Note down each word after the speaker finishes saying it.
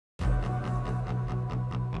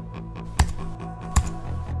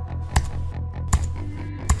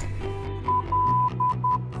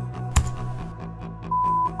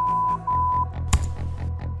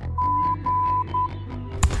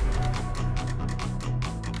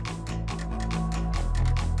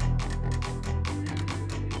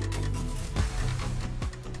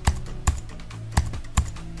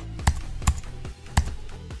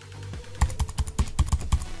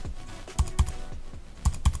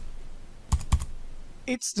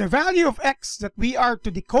It's the value of x that we are to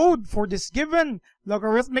decode for this given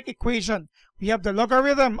logarithmic equation. We have the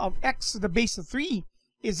logarithm of x to the base of 3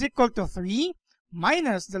 is equal to 3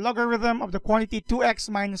 minus the logarithm of the quantity 2x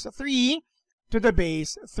minus 3 to the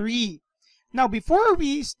base 3. Now, before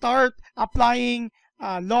we start applying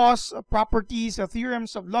laws, properties,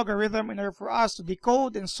 theorems of logarithm in order for us to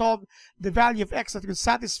decode and solve the value of x that will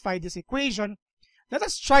satisfy this equation, let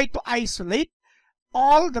us try to isolate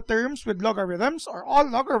all the terms with logarithms or all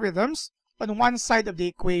logarithms on one side of the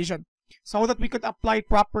equation so that we could apply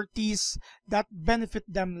properties that benefit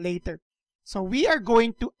them later. So we are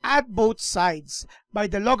going to add both sides by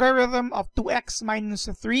the logarithm of 2x minus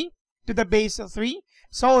 3 to the base of 3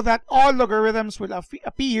 so that all logarithms will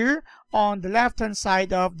appear on the left hand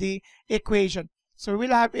side of the equation. So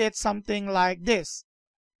we'll have it something like this.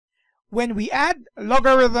 When we add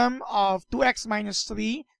logarithm of 2x minus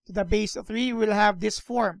 3 to the base of 3, we'll have this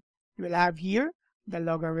form. We will have here the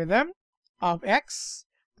logarithm of x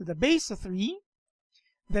to the base of 3.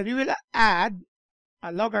 Then we will add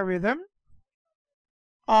a logarithm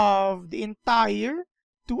of the entire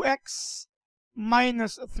 2x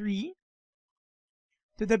minus 3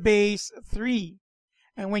 to the base 3.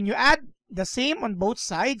 And when you add the same on both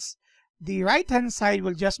sides, the right hand side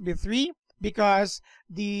will just be 3 because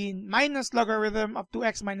the minus logarithm of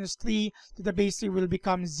 2x minus 3 to the base 3 will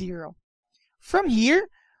become 0. From here,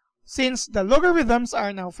 since the logarithms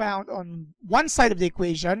are now found on one side of the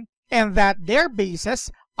equation and that their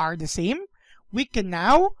bases are the same, we can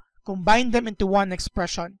now combine them into one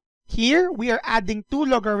expression. Here, we are adding two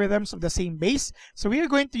logarithms of the same base, so we are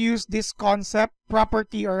going to use this concept,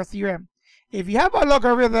 property, or theorem. If you have a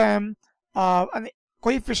logarithm of a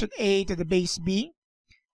coefficient a to the base b,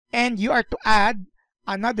 and you are to add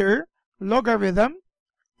another logarithm,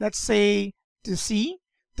 let's say to c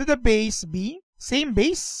to the base b, same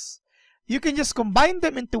base, you can just combine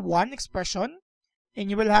them into one expression, and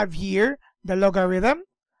you will have here the logarithm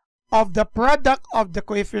of the product of the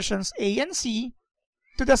coefficients a and c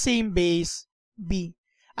to the same base b.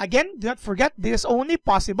 Again, do not forget, this is only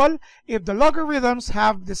possible if the logarithms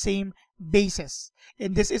have the same bases.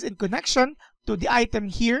 And this is in connection to the item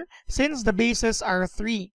here, since the bases are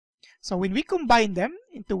 3. So when we combine them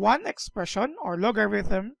into one expression or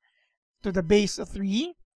logarithm to the base of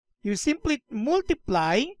 3, you simply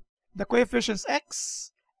multiply the coefficients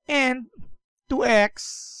x and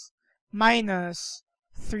 2x minus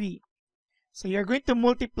 3. So you're going to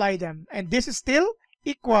multiply them, and this is still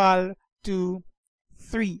equal to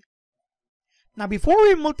 3. Now, before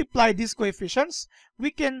we multiply these coefficients, we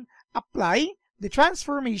can apply the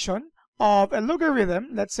transformation of a logarithm,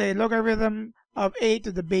 let's say logarithm of a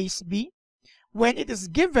to the base b, when it is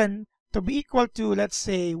given to be equal to, let's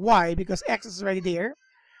say, y, because x is already there.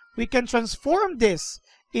 We can transform this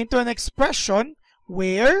into an expression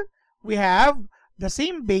where we have the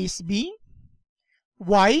same base b,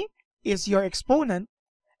 y is your exponent,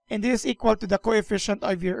 and this is equal to the coefficient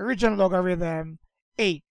of your original logarithm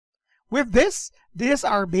a. With this is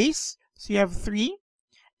our base, so you have 3,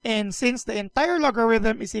 and since the entire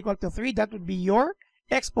logarithm is equal to 3, that would be your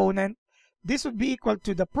exponent. This would be equal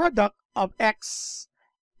to the product of x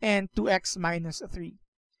and 2x minus 3.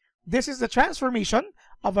 This is the transformation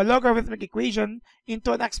of a logarithmic equation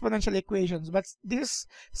into an exponential equation, but this is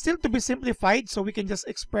still to be simplified, so we can just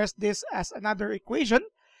express this as another equation.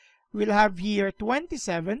 We'll have here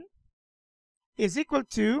 27 is equal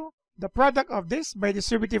to the product of this by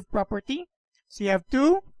distributive property. So you have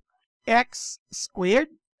 2x squared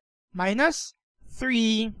minus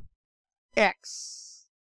 3x.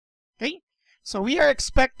 Okay, so we are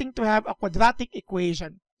expecting to have a quadratic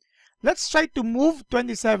equation. Let's try to move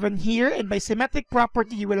 27 here, and by symmetric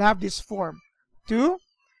property you will have this form: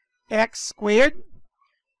 2x squared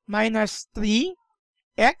minus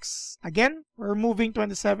 3x. Again, we're moving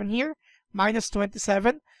 27 here, minus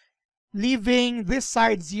 27, leaving this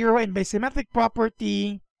side 0, and by symmetric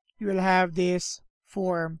property you will have this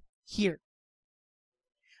form here.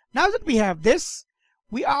 Now that we have this,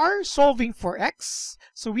 we are solving for x,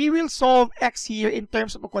 so we will solve x here in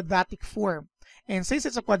terms of a quadratic form. And since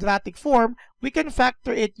it's a quadratic form, we can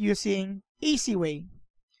factor it using AC way.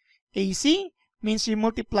 AC means you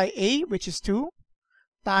multiply a, which is 2,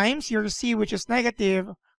 times your c, which is negative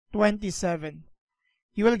 27.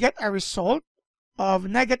 You will get a result of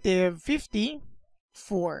negative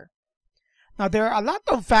 54. Now, there are a lot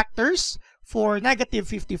of factors for negative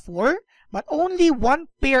 54, but only one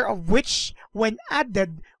pair of which, when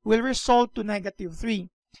added, will result to negative 3.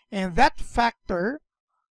 And that factor,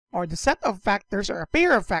 or the set of factors, or a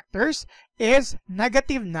pair of factors, is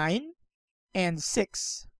negative 9 and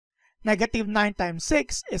 6. Negative 9 times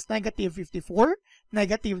 6 is negative 54.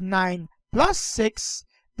 negative 9 plus 6.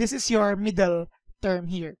 This is your middle term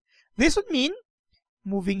here. This would mean,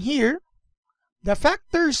 moving here, the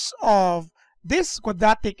factors of this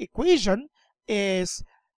quadratic equation is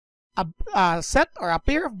a set or a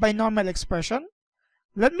pair of binomial expression.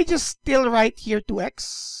 Let me just still write here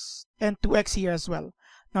 2x and 2x here as well.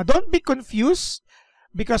 Now don't be confused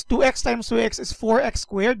because 2x times 2x is 4x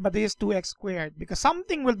squared, but this is 2x squared because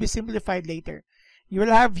something will be simplified later. You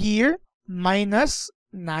will have here minus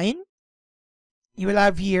 9. You will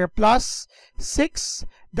have here plus 6,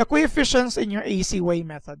 the coefficients in your ACY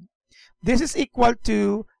method. This is equal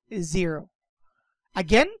to 0.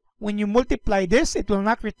 Again, when you multiply this, it will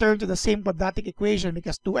not return to the same quadratic equation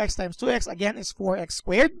because 2x times 2x again is 4x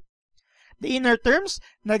squared. The inner terms,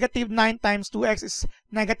 negative 9 times 2x is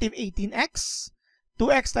negative 18x.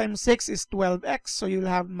 2x times 6 is 12x, so you'll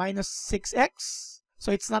have minus 6x.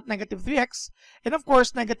 So it's not negative 3x. And of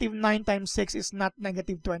course, negative 9 times 6 is not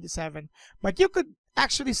negative 27. But you could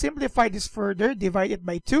actually simplify this further, divide it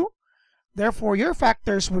by 2. Therefore, your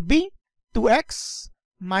factors would be 2x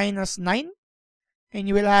minus 9. And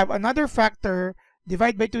you will have another factor,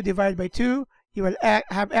 divide by 2, divide by 2. You will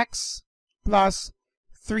have x plus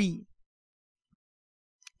 3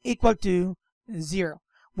 equal to 0.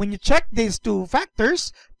 When you check these two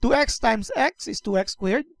factors, 2x times x is 2x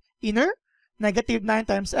squared. Inner, negative 9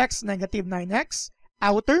 times x, negative 9x.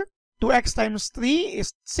 Outer, 2x times 3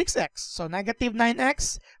 is 6x. So negative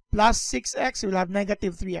 9x plus 6x, you will have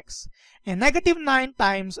negative 3x. And negative 9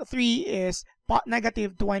 times 3 is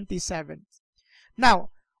negative 27. Now,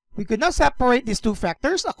 we could now separate these two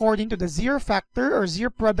factors according to the zero factor or zero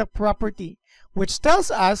product property, which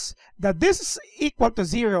tells us that this is equal to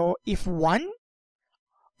 0 if one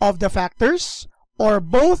of the factors or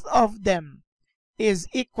both of them is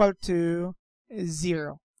equal to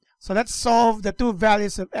 0. So let's solve the two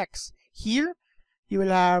values of x. Here, you will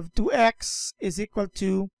have 2x is equal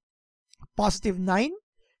to positive 9.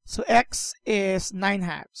 So x is 9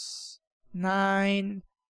 halves. 9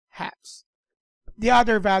 halves. The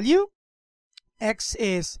other value, x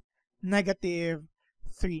is negative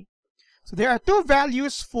 3. So there are two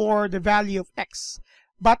values for the value of x.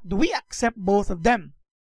 But do we accept both of them?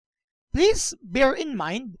 Please bear in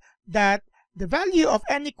mind that the value of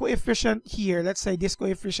any coefficient here, let's say this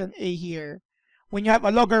coefficient a here, when you have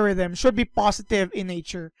a logarithm, should be positive in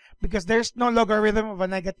nature because there's no logarithm of a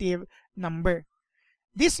negative number.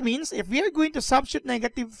 This means if we are going to substitute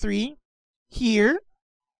negative 3 here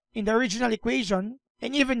in the original equation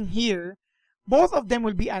and even here, both of them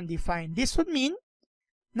will be undefined. This would mean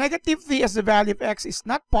negative 3 as the value of x is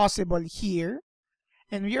not possible here,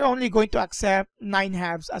 and we are only going to accept 9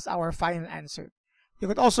 halves as our final answer. You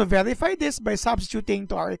could also verify this by substituting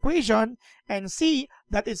to our equation and see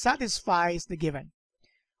that it satisfies the given.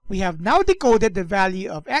 We have now decoded the value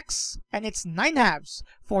of x and its 9 halves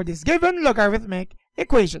for this given logarithmic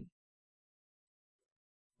equation.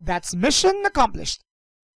 That's mission accomplished.